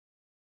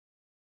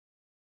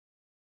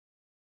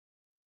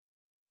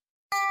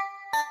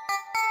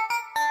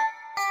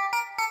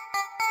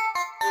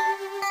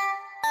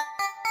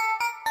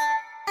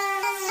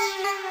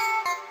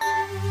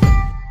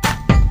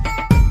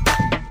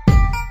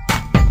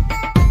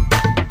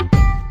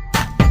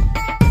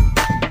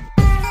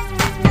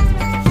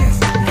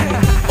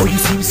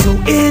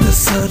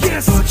innocent,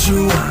 yes, but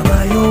you are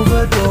my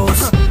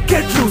overdose.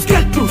 Get loose,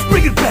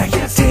 bring it back,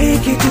 yes.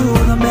 Take it to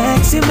the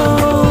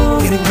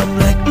maximum, getting numb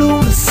like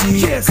lunacy,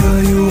 yes.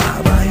 Girl, you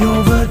are my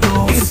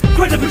overdose.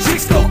 Incredible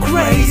chicks go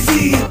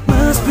crazy. It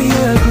must be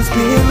a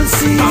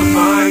conspiracy. My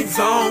mind's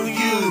on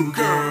you,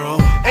 girl.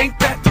 Ain't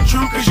that the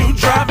truth? Cause you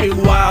drive me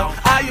wild.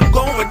 I am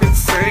going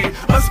insane.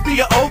 Must be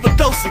an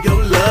overdose of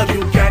your love.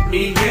 You got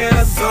me in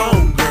a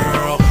zone,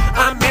 girl.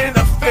 I'm in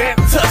a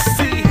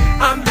fantasy.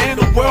 I'm in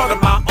a world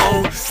of my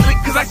own. Slick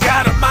cause I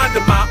got a mind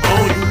of my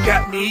own. You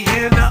got me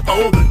in an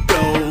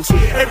overdose.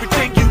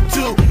 Everything you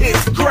do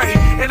is great,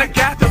 and I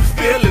got the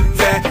feeling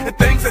that the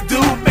things I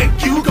do make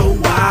you go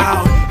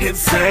wild,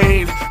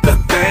 insane. The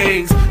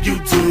things you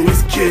do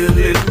is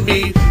killing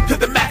me to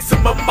the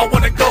maximum. I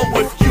wanna go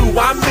with you.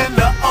 I'm in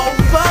the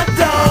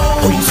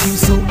overdose. Oh, you seem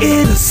so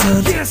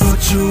innocent, yes,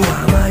 but you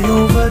are my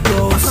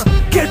overdose.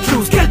 Get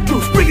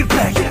loose, bring it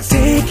back, yes.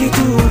 Take it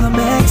to the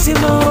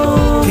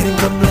maximum, getting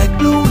numb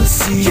like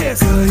lunacy,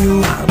 yes. Girl,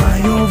 you are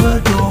my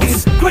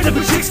overdose.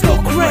 Incredible chicks go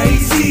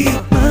crazy.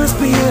 Must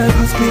be a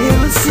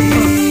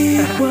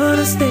conspiracy.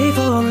 Wanna stay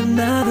for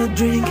another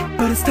drink,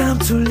 but it's time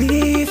to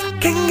leave.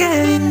 Can't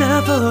get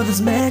enough of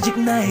this magic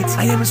night.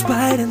 I am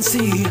inspired and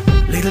see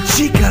little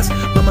chicas,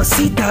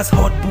 mamacitas,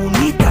 hot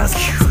bonitas,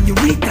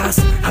 señoritas.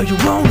 How you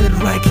want it,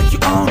 right like you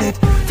own it.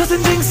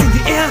 Tossing drinks in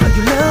the air, how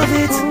you love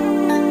it.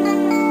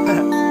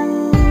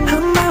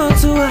 I'm about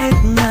to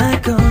heighten my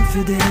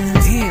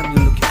confidence. Damn,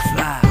 you looking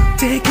fly.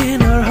 Taking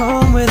her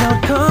home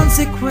without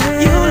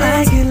consequence. You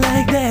like it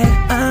like that,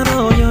 I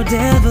know your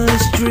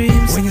devilish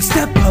dreams. When you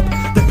step up,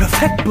 the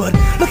perfect bud,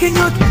 looking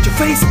good with your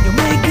face and your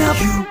makeup.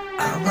 You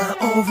are my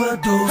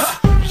overdose.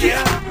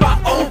 Yeah, my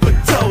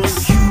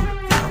overdose. You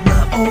are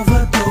my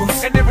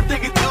overdose. And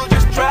everything you do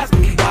just drives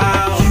me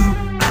wild. You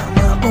are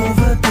my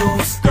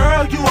overdose.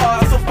 Girl, you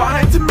are so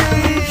fine to me.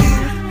 You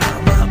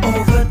are my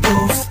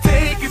overdose.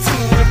 Take it to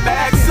the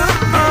maximum.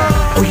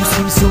 Oh, you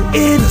seem so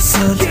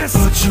innocent, yes,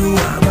 but you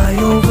are my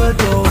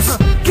overdose.